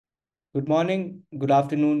Good morning, good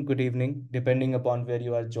afternoon, good evening, depending upon where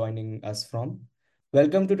you are joining us from.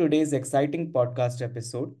 Welcome to today's exciting podcast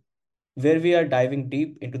episode, where we are diving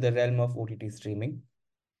deep into the realm of OTT streaming.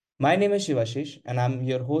 My name is Shivashish, and I'm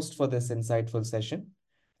your host for this insightful session.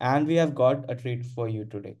 And we have got a treat for you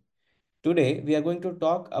today. Today, we are going to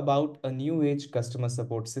talk about a new age customer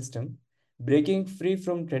support system, breaking free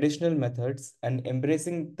from traditional methods and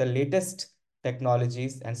embracing the latest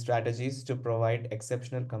technologies and strategies to provide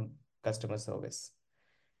exceptional customer service.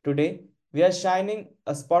 Today, we are shining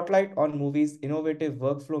a spotlight on Movie's innovative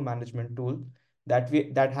workflow management tool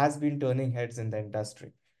that has been turning heads in the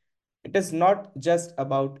industry. It is not just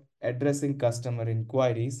about addressing customer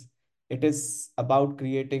inquiries, it is about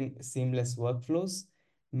creating seamless workflows,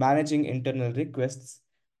 managing internal requests,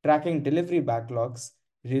 tracking delivery backlogs,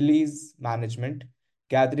 release management,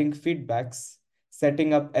 gathering feedbacks,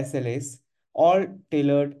 setting up SLAs, all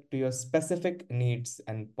tailored to your specific needs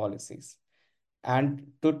and policies. And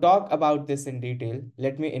to talk about this in detail,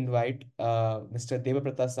 let me invite Mr.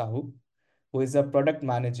 Devaprata Sahu, who is a product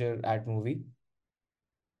manager at Movie.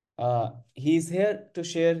 He's here to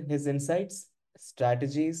share his insights,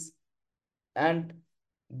 strategies, and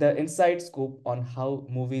the inside scoop on how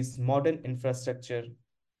Movie's modern infrastructure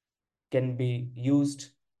can be used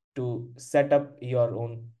to set up your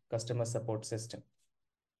own customer support system.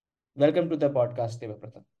 Welcome to the podcast,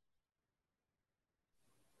 Devaprata.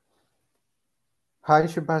 Hi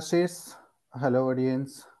Shubhasis. Hello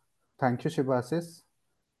audience. Thank you Shubhasis.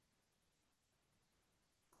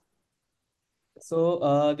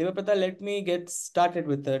 Devaprata, let me get started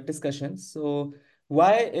with the discussion.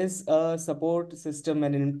 Why is a support system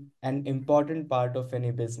an important part of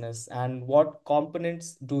any business, and what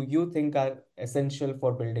components do you think are essential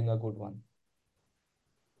for building a good one?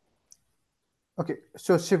 Okay,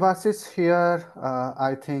 so Shubhasis here,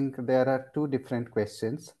 I think there are two different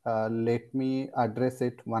questions. Let me address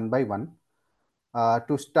it one by one.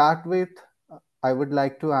 To start with, I would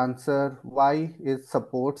like to answer why is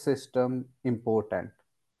support system important?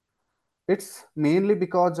 It's mainly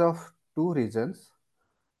because of two reasons.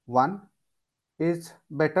 One is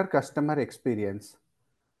better customer experience.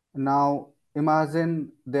 Now,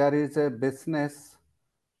 imagine there is a business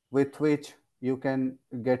with which you can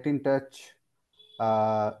get in touch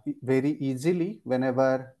very easily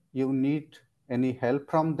whenever you need any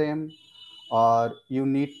help from them, or you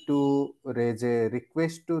need to raise a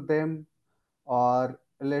request to them, or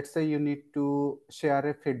let's say you need to share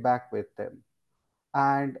a feedback with them.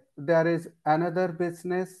 And there is another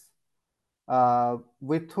business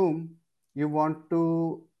with whom you want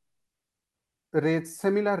to raise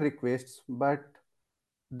similar requests, but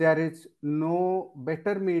there is no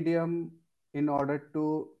better medium in order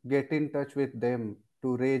to get in touch with them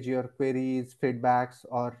to raise your queries, feedbacks,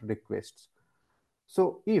 or requests.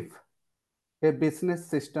 So, if a business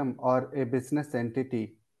system or a business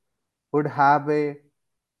entity would have a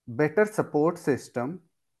better support system,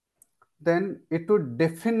 then it would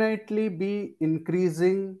definitely be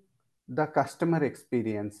increasing the customer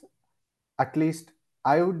experience. At least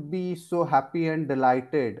I would be so happy and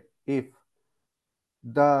delighted if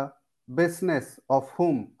the business of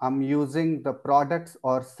whom I'm using the products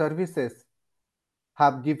or services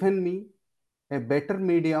have given me a better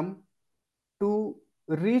medium to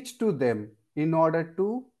reach to them in order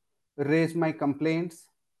to raise my complaints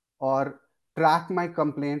or track my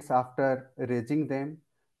complaints after raising them,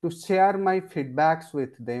 to share my feedbacks with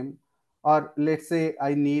them, or let's say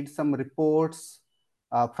I need some reports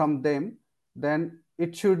from them. Then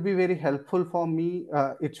it should be very helpful for me,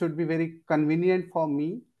 it should be very convenient for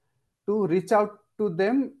me to reach out to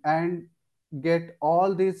them and get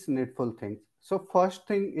all these needful things. So first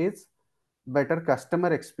thing is better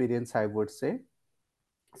customer experience, I would say.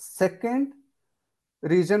 Second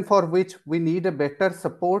reason for which we need a better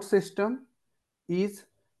support system is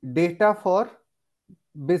data for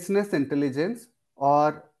business intelligence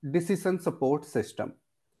or decision support system.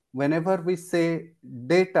 Whenever we say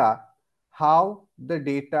data, how the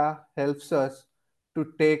data helps us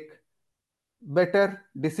to take better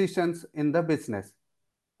decisions in the business.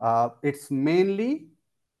 It's mainly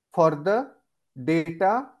for the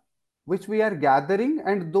data which we are gathering,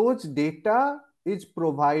 and those data is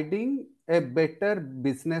providing a better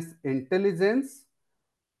business intelligence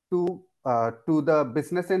to the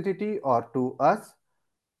business entity or to us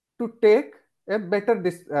to take a better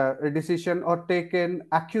decision or take an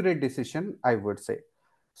accurate decision, I would say.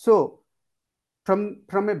 So from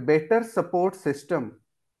a better support system,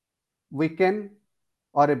 we can,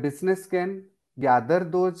 or a business can, gather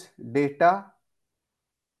those data,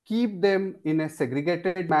 keep them in a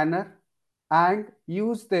segregated manner, and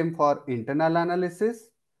use them for internal analysis,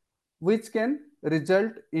 which can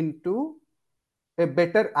result into a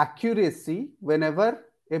better accuracy whenever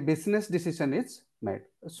a business decision is made.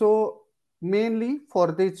 So mainly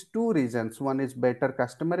for these two reasons, one is better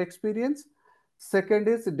customer experience, second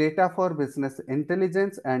is data for business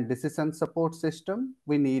intelligence and decision support system.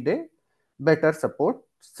 We need a better support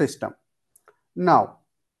system. Now,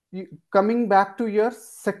 coming back to your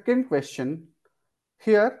second question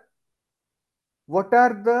here, what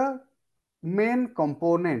are the main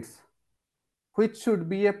components which should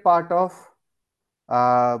be a part of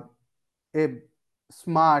uh, a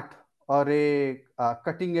smart or a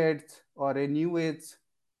cutting edge or a new age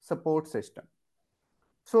support system?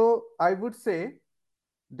 So I would say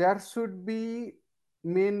there should be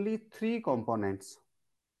mainly three components.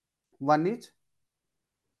 One is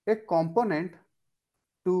a component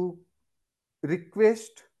to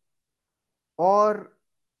request or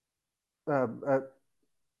uh, uh,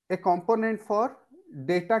 a component for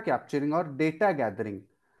data capturing or data gathering.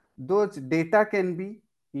 Those data can be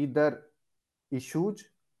either issues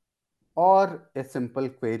or a simple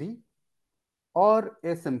query or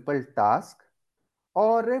a simple task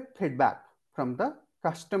or a feedback from the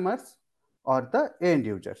customers or the end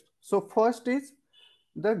users. So first is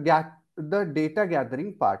the data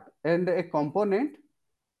gathering part, and a component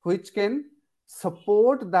which can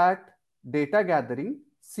support that data gathering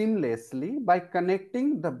seamlessly by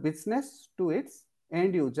connecting the business to its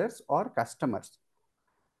end users or customers.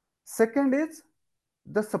 Second is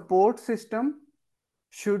the support system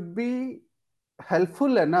should be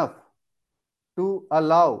helpful enough to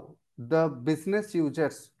allow the business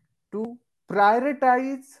users to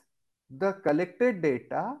prioritize the collected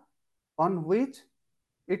data on which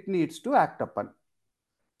it needs to act upon.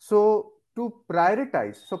 So to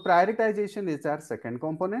prioritize, so prioritization is our second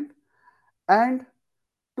component. And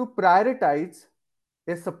to prioritize,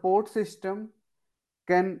 a support system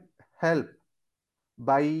can help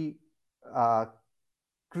by uh,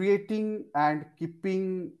 creating and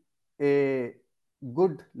keeping a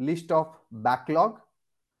good list of backlog,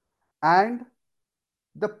 and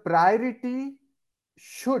the priority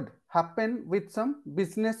should happen with some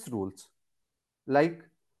business rules like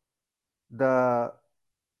the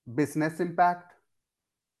business impact,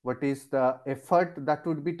 what is the effort that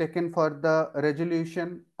would be taken for the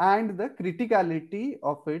resolution, and the criticality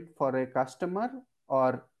of it for a customer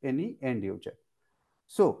or any end user.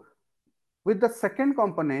 So with the second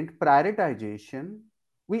component, prioritization,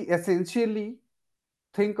 we essentially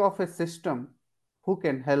think of a system which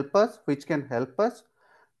can help us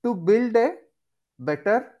to build a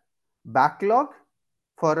better backlog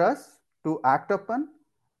for us to act upon,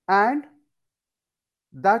 and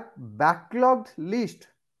that backlogged list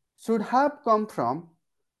should have come from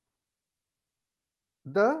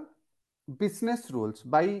the business rules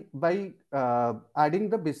by adding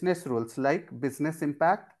the business rules like business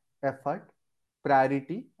impact, effort,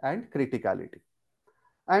 priority, and criticality.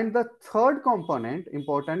 And the third component,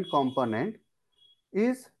 important component,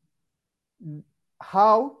 is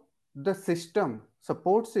how the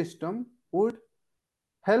support system would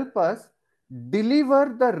help us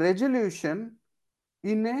deliver the resolution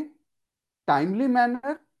in a timely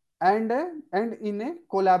manner and in a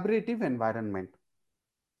collaborative environment.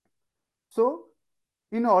 So,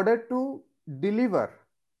 in order to deliver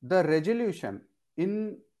the resolution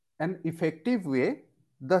in an effective way,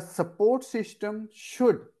 the support system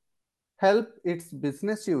should help its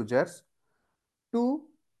business users to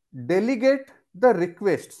delegate the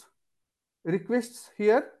requests. Requests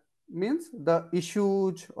here means the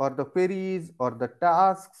issues or the queries or the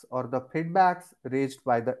tasks or the feedbacks raised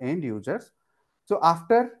by the end users. So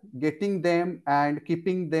after getting them and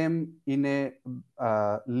keeping them in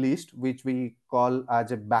a list, which we call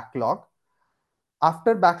as a backlog,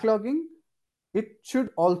 after backlogging, it should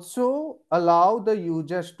also allow the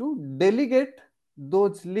users to delegate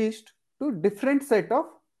those lists to different set of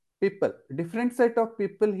people. Different set of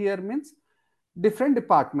people here means different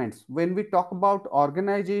departments. When we talk about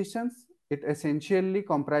organizations, it essentially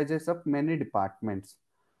comprises of many departments.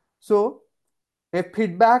 So a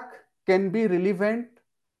feedback can be relevant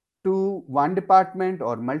to one department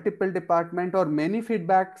or multiple department, or many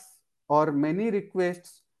feedbacks or many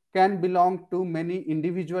requests can belong to many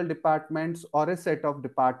individual departments or a set of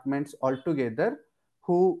departments altogether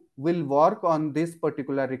who will work on this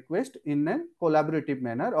particular request in a collaborative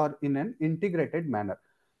manner or in an integrated manner.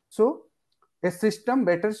 So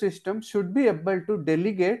better system should be able to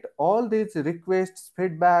delegate all these requests,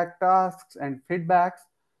 feedback, tasks, and feedbacks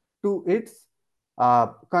to its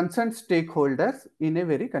concerned stakeholders in a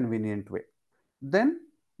very convenient way. Then,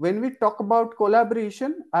 when we talk about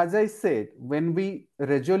collaboration, as I said, when we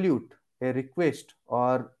resolute a request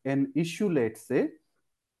or an issue, let's say,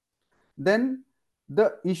 then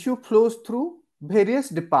the issue flows through various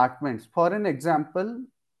departments. For an example,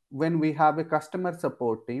 when we have a customer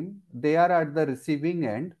support team, they are at the receiving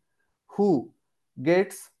end who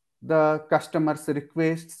gets the customer's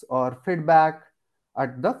requests or feedback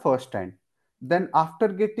at the first end. Then, after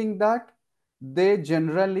getting that, they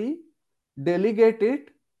generally delegate it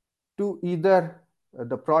to either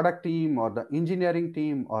the product team or the engineering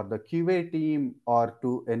team or the QA team or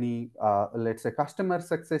to any, let's say, customer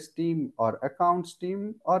success team or accounts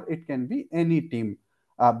team, or it can be any team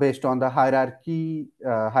based on the hierarchy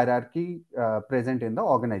present in the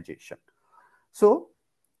organization. So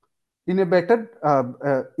in a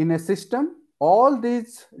better in a system, all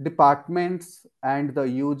these departments and the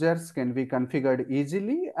users can be configured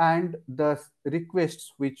easily, and the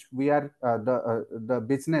requests which we are the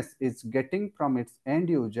business is getting from its end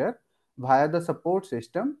user via the support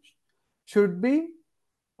system should be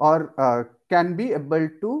or can be able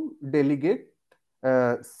to delegate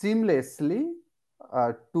seamlessly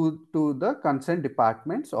to the concerned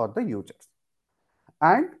departments or the users.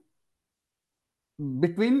 And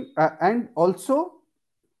between and also,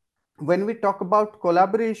 when we talk about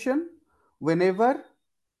collaboration, whenever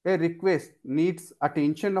a request needs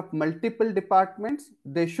attention of multiple departments,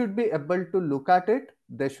 they should be able to look at it.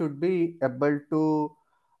 They should be able to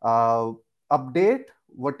uh, update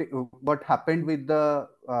what happened with the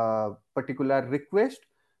particular request,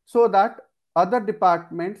 so that other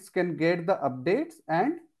departments can get the updates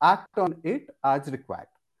and act on it as required.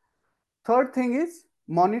 Third thing is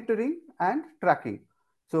monitoring and tracking.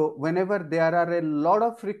 So whenever there are a lot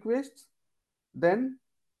of requests, then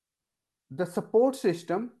the support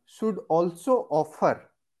system should also offer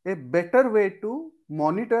a better way to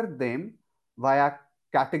monitor them via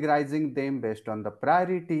categorizing them based on the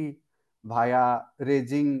priority, via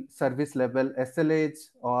raising service level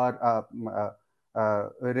SLAs or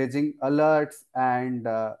raising alerts and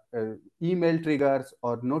email triggers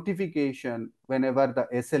or notification whenever the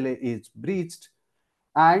SLA is breached.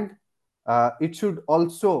 And it should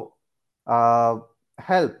also uh,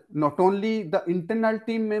 help not only the internal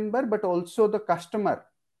team member but also the customer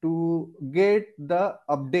to get the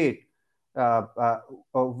update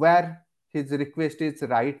where his request is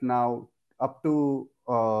right now, up to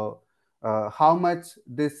how much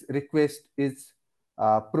this request is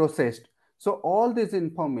processed. So all this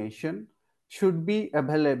information should be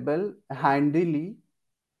available handily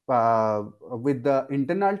with the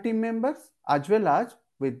internal team members as well as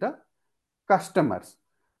with the customers.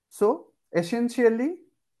 So essentially,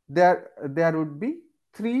 there would be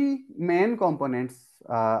three main components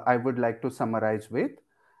I would like to summarize with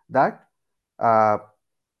that: uh,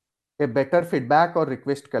 a better feedback or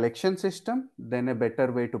request collection system, then a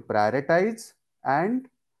better way to prioritize, and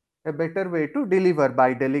a better way to deliver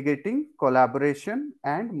by delegating, collaboration,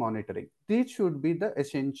 and monitoring. These should be the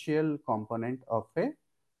essential component of a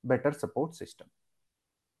better support system.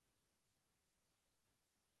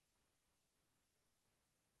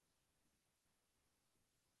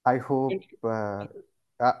 I hope uh,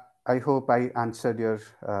 I hope I answered your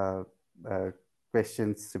uh,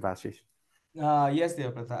 questions, Sivashish. Yes,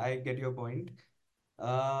 Devaprata, I get your point.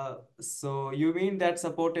 So you mean that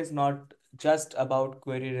support is not just about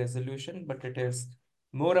query resolution, but it is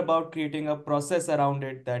more about creating a process around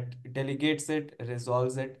it that delegates it,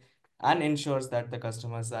 resolves it, and ensures that the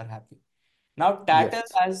customers are happy. Now, Tattle,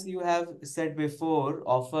 Yes. as you have said before,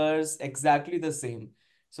 offers exactly the same.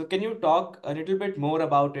 So can you talk a little bit more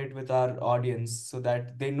about it with our audience so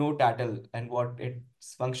that they know Tattle and what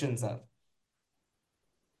its functions are?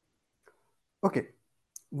 Okay.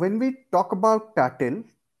 When we talk about Tattle,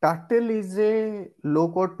 Tattle is a low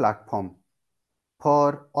code platform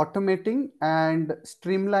for automating and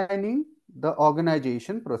streamlining the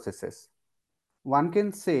organization processes. One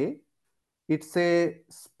can say it's a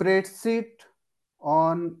spreadsheet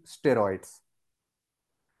on steroids.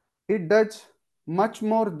 It does much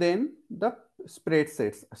more than the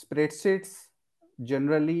spreadsheets. Spreadsheets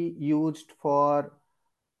generally used for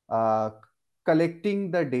uh,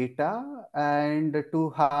 collecting the data and to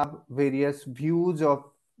have various views of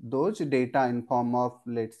those data in form of,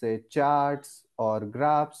 let's say, charts or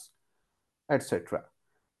graphs, etc.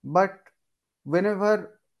 But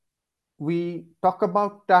whenever we talk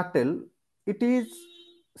about Tattle, it is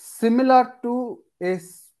similar to a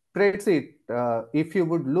spreadsheet if you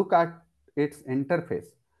would look at its interface.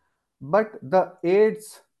 But the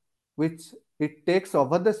aids which it takes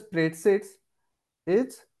over the spreadsheets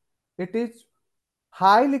is it is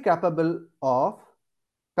highly capable of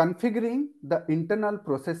configuring the internal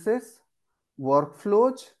processes,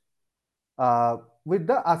 workflows, with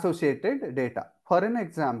the associated data. For an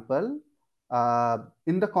example,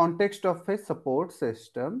 in the context of a support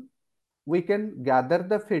system, we can gather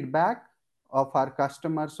the feedback of our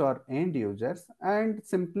customers or end users and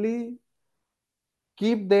simply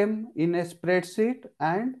keep them in a spreadsheet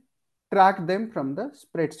and track them from the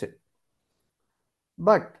spreadsheet.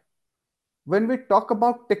 But when we talk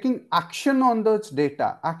about taking action on those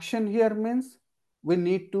data, action here means we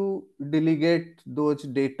need to delegate those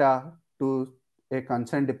data to a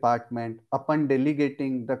concerned department. Upon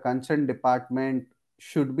delegating, the concerned department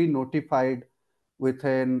should be notified with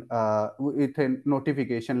a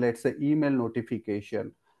notification, let's say email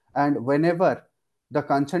notification. And whenever the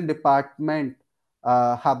concerned department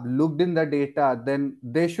have looked in the data, then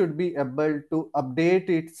they should be able to update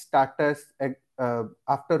its status,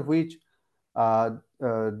 after which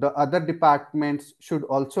the other departments should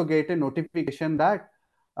also get a notification that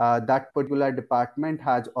that particular department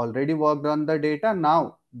has already worked on the data.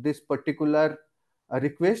 Now this particular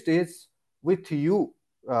request is with you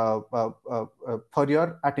for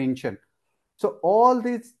your attention. So all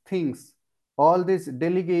these things, all this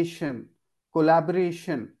delegation,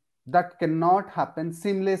 collaboration, that cannot happen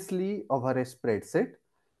seamlessly over a spreadsheet.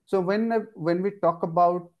 So when we talk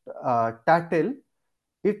about Tattle,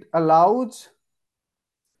 it allows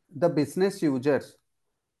the business users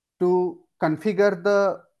to configure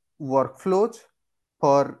the workflows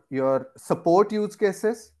for your support use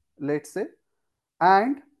cases, let's say,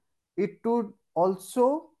 and it would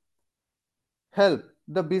also help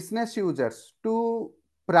the business users to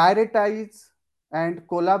prioritize and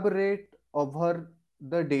collaborate over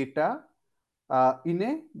the data in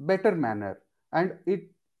a better manner. And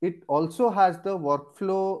it also has the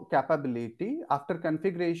workflow capability, after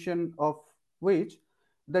configuration of which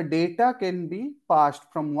the data can be passed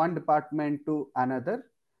from one department to another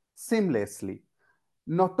seamlessly.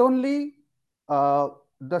 Not only uh,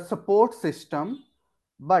 the support system,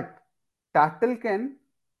 but Tattle can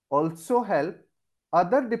also help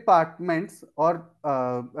other departments, or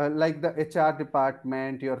like the HR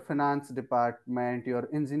department, your finance department, your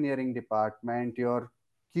engineering department, your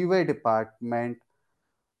QA department,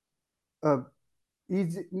 uh,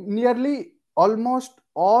 is nearly almost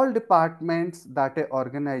all departments that a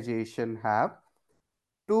organization have,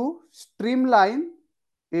 to streamline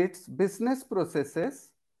its business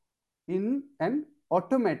processes in an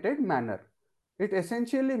automated manner. It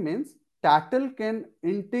essentially means Tattle can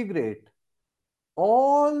integrate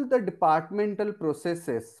all the departmental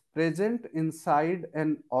processes present inside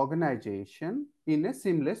an organization in a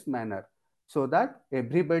seamless manner, so that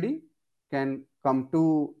everybody can come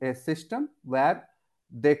to a system where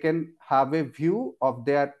they can have a view of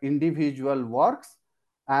their individual works,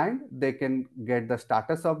 and they can get the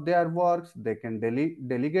status of their works, they can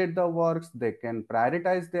delegate the works, they can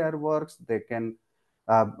prioritize their works, they can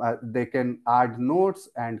add notes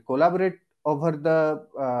and collaborate over the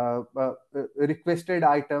requested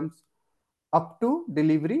items up to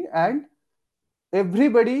delivery. And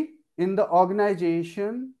everybody in the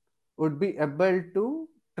organization would be able to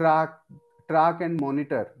track and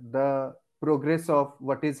monitor the progress of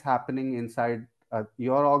what is happening inside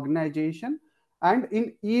your organization and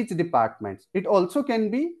in each department. It also can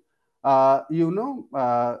be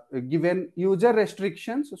given user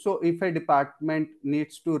restrictions. So if a department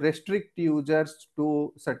needs to restrict users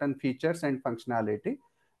to certain features and functionality,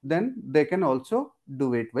 then they can also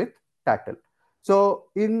do it with Tattle. So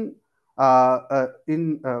in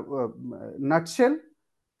nutshell,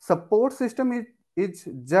 support system is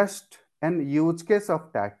just an use case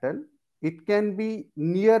of Tattle. It can be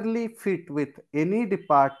nearly fit with any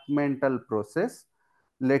departmental process,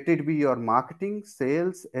 let it be your marketing,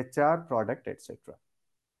 sales, HR, product, etc.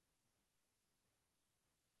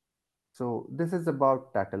 So this is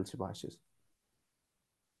about Tattle, Shivashis.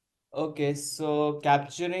 Okay, so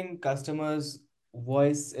capturing customers'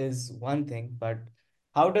 voice is one thing, but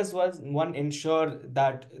how does one ensure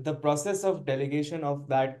that the process of delegation of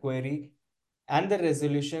that query and the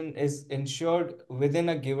resolution is ensured within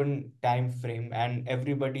a given time frame and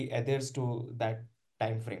everybody adheres to that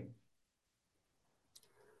time frame?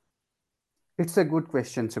 It's a good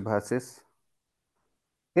question, Shivashis.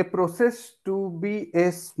 A process to be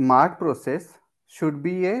a smart process should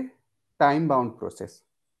be a time bound process,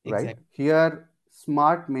 right? Exactly. Here,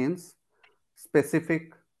 smart means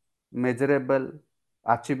specific, measurable,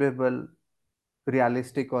 achievable,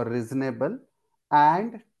 realistic or reasonable,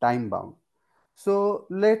 and time bound. So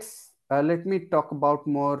let me talk about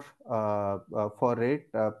more for it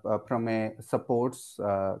from a supports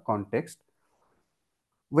context.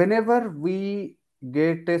 Whenever we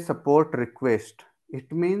get a support request, it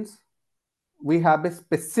means we have a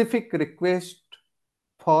specific request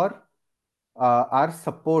for our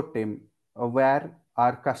support team, where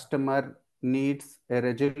our customer needs a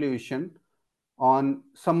resolution on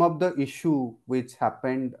some of the issue which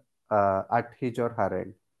happened at his or her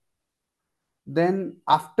end. Then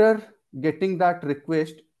after getting that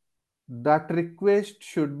request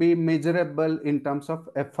should be measurable in terms of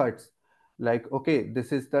efforts. Like, okay,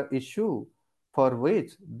 this is the issue for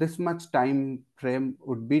which this much time frame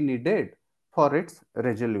would be needed for its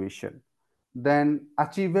resolution. Then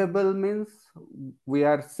achievable means we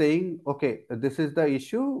are saying, okay, this is the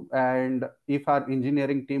issue, and if our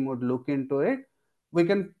engineering team would look into it, we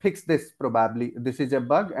can fix this. Probably this is a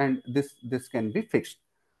bug and this can be fixed.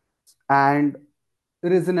 And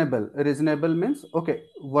reasonable means, okay,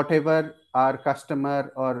 whatever our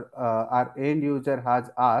customer or our end user has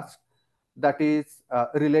asked, that is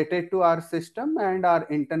related to our system, and our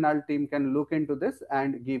internal team can look into this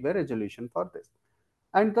and give a resolution for this.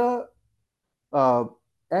 And the uh,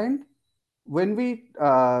 and when we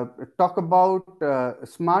talk about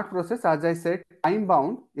smart process, as I said, time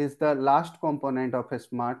bound is the last component of a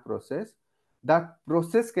smart process. That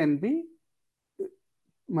process can be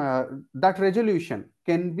that resolution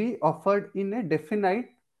can be offered in a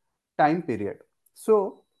definite time period.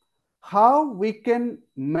 So how we can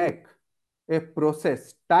make a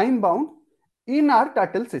process time bound in our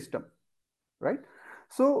Turtle system, right?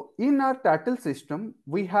 So in our Turtle system,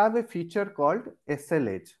 we have a feature called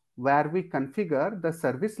SLH, where we configure the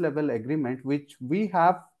service level agreement which we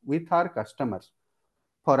have with our customers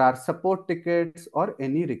for our support tickets or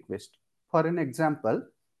any request. For an example,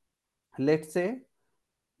 let's say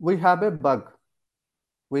we have a bug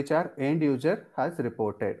which our end user has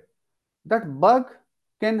reported. That bug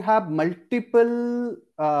can have multiple,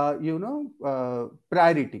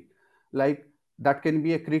 priority. Like, that can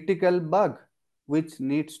be a critical bug which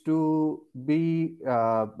needs to be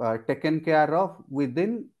taken care of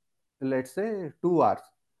within, let's say, 2 hours.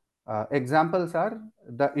 Examples are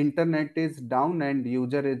the internet is down and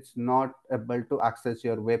user is not able to access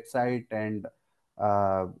your website and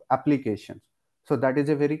applications. So that is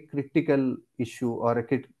a very critical issue or a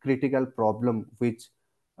critical problem which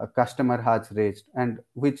a customer has raised and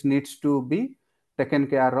which needs to be taken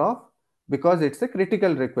care of because it's a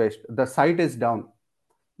critical request. The site is down.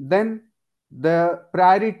 Then the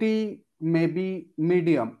priority may be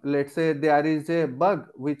medium. Let's say there is a bug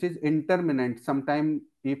which is intermittent. Sometime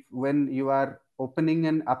if when you are opening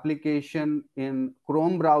an application in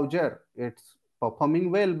Chrome browser, it's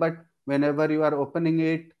performing well, but whenever you are opening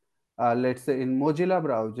it, let's say in Mozilla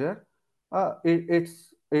browser,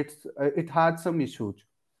 it had some issues.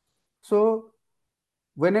 So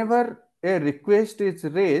whenever a request is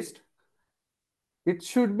raised, it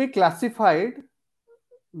should be classified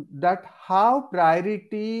that how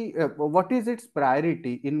priority, what is its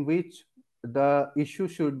priority in which the issue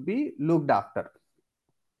should be looked after.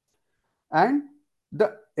 And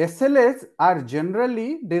the SLAs are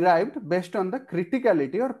generally derived based on the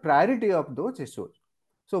criticality or priority of those issues.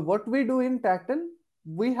 So what we do in Tactile,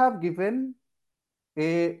 we have given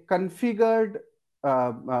a configured,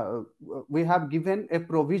 we have given a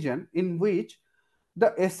provision in which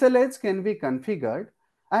the SLAs can be configured,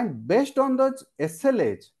 and based on those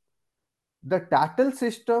SLAs, the Tactile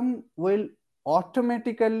system will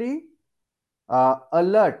automatically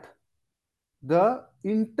alert the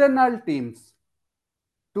internal teams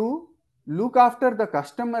to look after the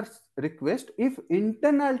customer's request if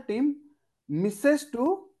internal team misses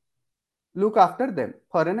to look after them.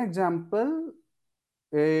 For an example,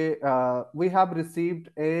 we have received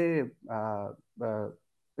a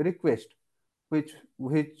request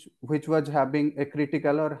which was having a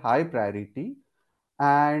critical or high priority,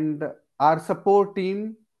 and our support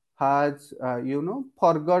team has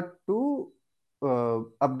forgot to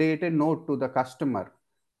update a note to the customer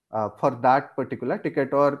for that particular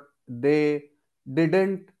ticket, or they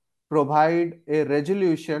didn't provide a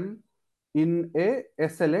resolution in a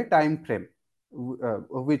SLA time frame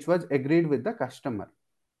which was agreed with the customer.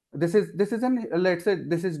 This is an, let's say,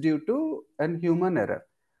 this is due to an human error.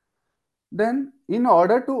 Then in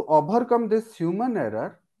order to overcome this human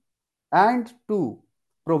error and to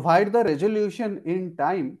provide the resolution in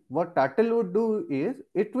time, what Turtle would do is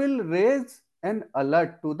it will raise an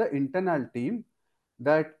alert to the internal team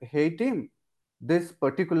that, hey team, this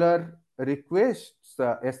particular request's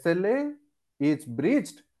SLA is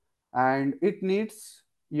breached and it needs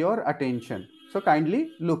your attention. So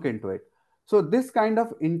kindly look into it. So this kind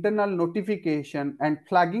of internal notification and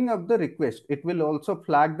flagging of the request, it will also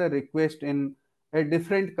flag the request in a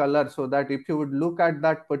different color, so that if you would look at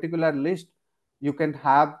that particular list, you can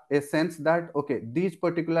have a sense that, okay, these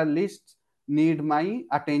particular lists need my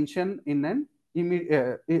attention in an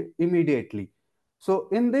immediately. So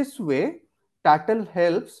in this way, Tattle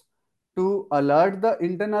helps to alert the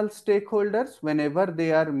internal stakeholders whenever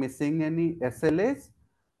they are missing any SLAs,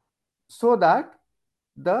 so that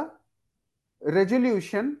the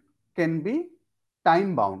resolution can be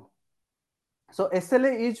time bound. So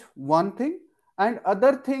SLA is one thing, and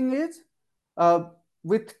other thing is, uh,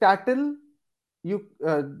 with Tattle,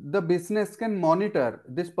 the business can monitor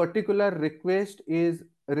this particular request is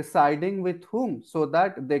residing with whom, so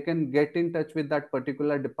that they can get in touch with that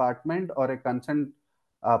particular department or a concerned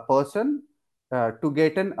person to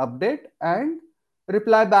get an update and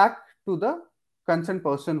reply back to the concerned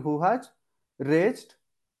person who has raised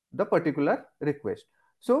the particular request.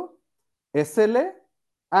 So SLA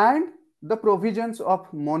and the provisions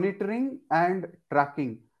of monitoring and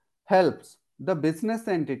tracking helps the business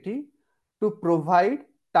entity to provide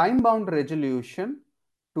time bound resolution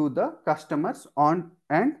to the customers on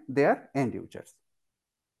and their end users.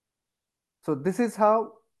 So this is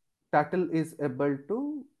how Tattle is able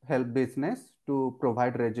to help business to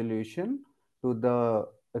provide resolution to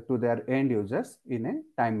their end users in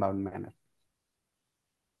a time bound manner.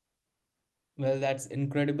 Well, that's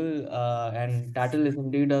incredible. And Tattle is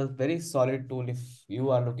indeed a very solid tool if you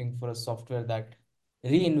are looking for a software that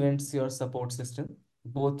reinvents your support system,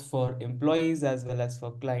 both for employees as well as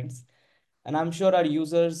for clients. And I'm sure our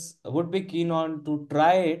users would be keen on to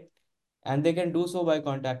try it, and they can do so by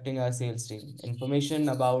contacting our sales team. Information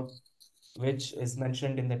about which is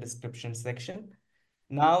mentioned in the description section.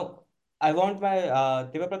 Now, I want my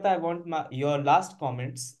Devaprata, I want your last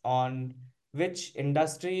comments on which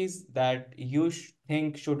industries that you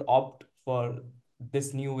think should opt for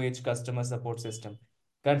this new age customer support system,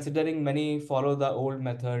 considering many follow the old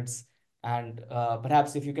methods, and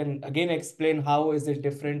perhaps if you can again explain how is it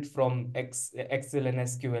different from Excel and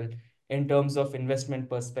SQL in terms of investment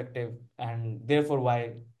perspective, and therefore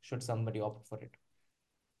why should somebody opt for it?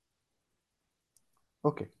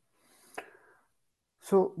 Okay.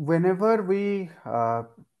 So whenever we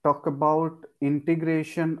talk about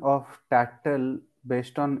integration of Tattle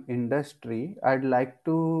based on industry, I'd like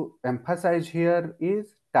to emphasize here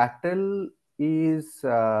is is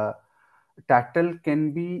Tattle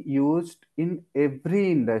can be used in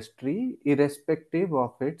every industry irrespective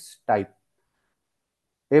of its type.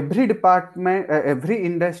 Every department, every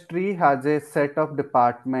industry has a set of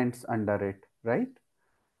departments under it, right?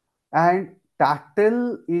 And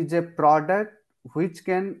Tactile is a product which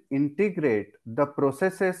can integrate the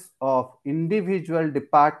processes of individual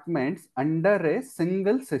departments under a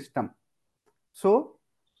single system. So,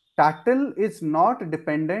 Tactile is not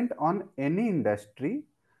dependent on any industry.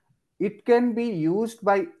 It can be used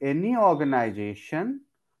by any organization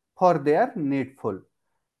for their needful.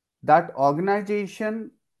 That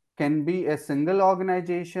organization can be a single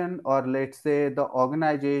organization, or let's say the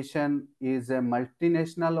organization is a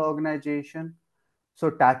multinational organization, so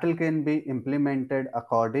Tattle can be implemented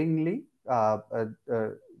accordingly.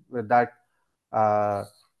 That uh,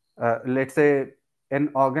 let's say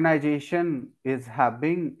an organization is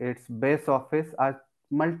having its base office at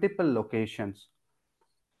multiple locations.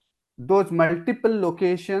 Those multiple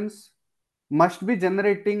locations must be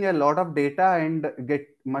generating a lot of data and get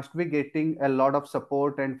must be getting a lot of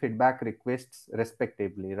support and feedback requests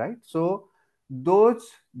respectively, right? So those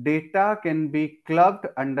data can be clubbed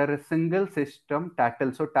under a single system,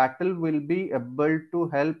 Tattle. So Tattle will be able to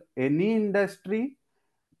help any industry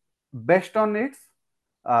based on its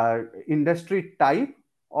industry type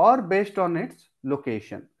or based on its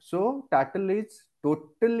location. So Tattle is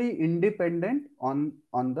totally independent on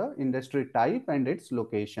the industry type and its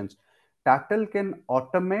locations. Tattle can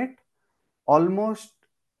automate almost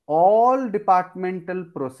all departmental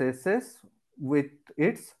processes with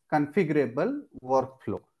its configurable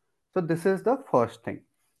workflow. So this is the first thing.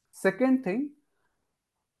 Second thing,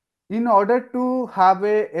 in order to have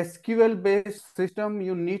a SQL based system,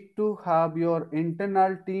 you need to have your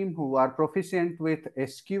internal team who are proficient with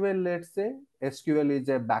SQL. Let's say SQL is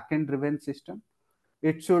a backend driven system.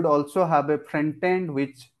 It should also have a front end,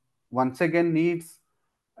 which once again needs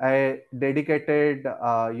a dedicated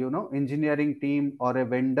engineering team or a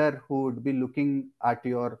vendor who would be looking at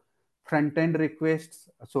your front end requests,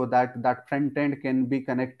 so that that front end can be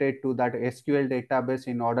connected to that SQL database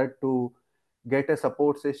in order to get a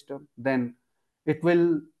support system. Then it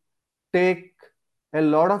will take a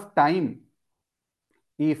lot of time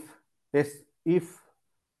if if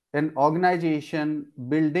an organization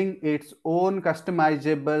building its own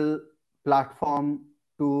customizable platform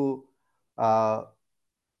to uh,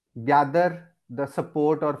 gather the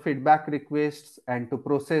support or feedback requests and to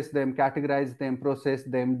process them, categorize them, process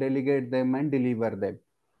them, delegate them, and deliver them.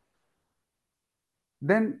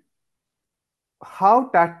 Then how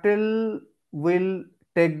Tactile will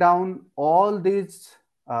take down all these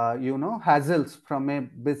hassles from a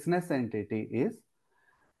business entity is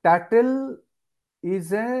Tactile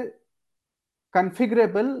is a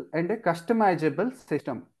configurable and a customizable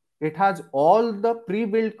system. It has all the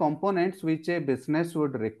pre-built components which a business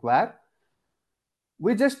would require.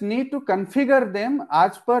 We just need to configure them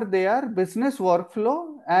as per their business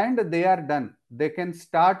workflow and they are done. They can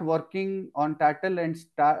start working on Tactile and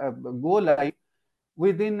go live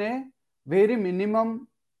within a very minimum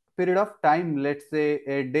period of time, let's say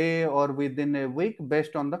a day or within a week,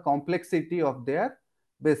 based on the complexity of their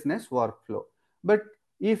business workflow. But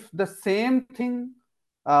if the same thing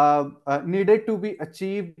needed to be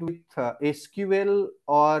achieved with SQL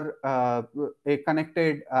or a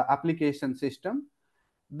connected application system,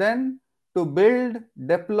 then to build,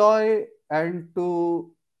 deploy, and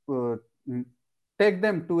to uh, take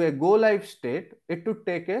them to a go live state, it would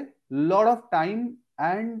take a lot of time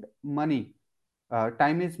and money.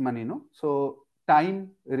 Time is money, no? So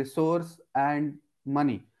time, resource, and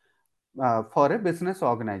money for a business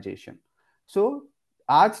organization. So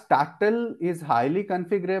as Tactile is highly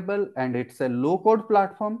configurable and it's a low code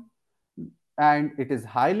platform and it is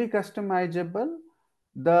highly customizable,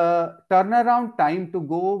 the turnaround time to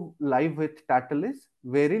go live with Tactile is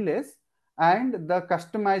very less, and the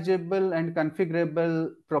customizable and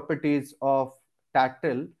configurable properties of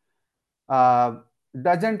Tactile uh,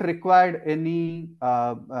 doesn't require any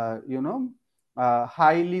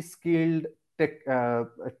highly skilled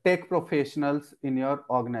tech professionals in your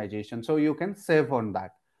organization, so you can save on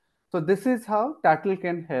that. So this is how Tactile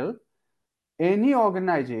can help any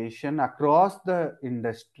organization across the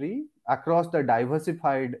industry, across the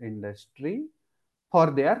diversified industry,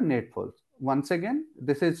 for their networks. Once again,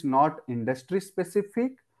 this is not industry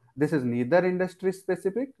specific. This is neither industry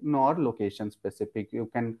specific nor location specific.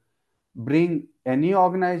 You can bring any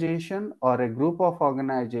organization or a group of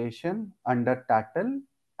organization under Tactile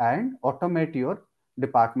and automate your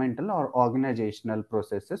departmental or organizational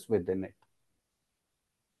processes within it.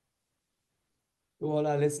 To all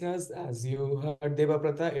our listeners, as you heard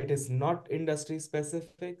Debabrata, it is not industry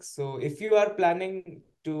specific. So if you are planning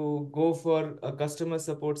to go for a customer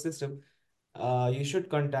support system, you should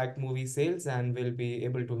contact Movie Sales and we'll be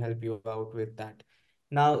able to help you out with that.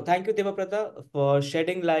 Now, thank you, Debabrata, for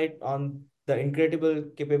shedding light on the incredible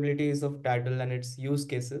capabilities of Tattle and its use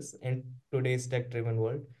cases in today's tech-driven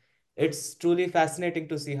world. It's truly fascinating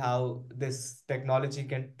to see how this technology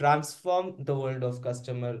can transform the world of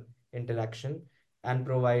customer interaction and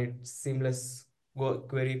provide seamless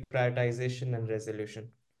query prioritization and resolution.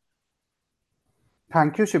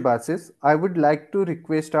 Thank you, Shibasis. I would like to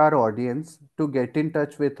request our audience to get in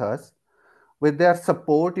touch with us with their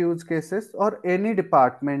support use cases or any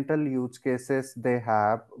departmental use cases they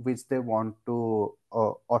have which they want to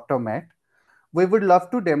automate. We would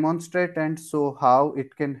love to demonstrate and show how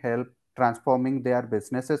it can help transforming their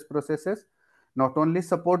businesses processes, not only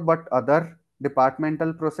support but other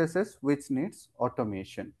departmental processes which needs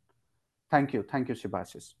automation. Thank you,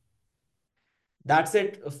 Shibashis. That's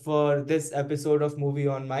it for this episode of Movie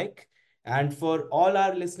on Mic. And for all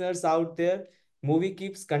our listeners out there, Movie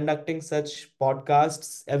keeps conducting such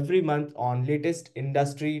podcasts every month on latest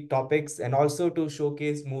industry topics and also to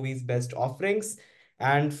showcase movies' best offerings.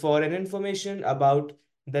 And for an information about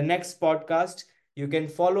the next podcast, you can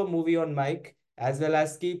follow Movie on Mic as well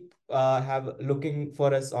as keep have looking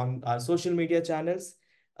for us on our social media channels.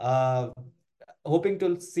 Uh, Hoping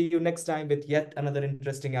to see you next time with yet another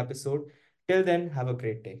interesting episode. Till then, have a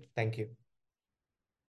great day. Thank you.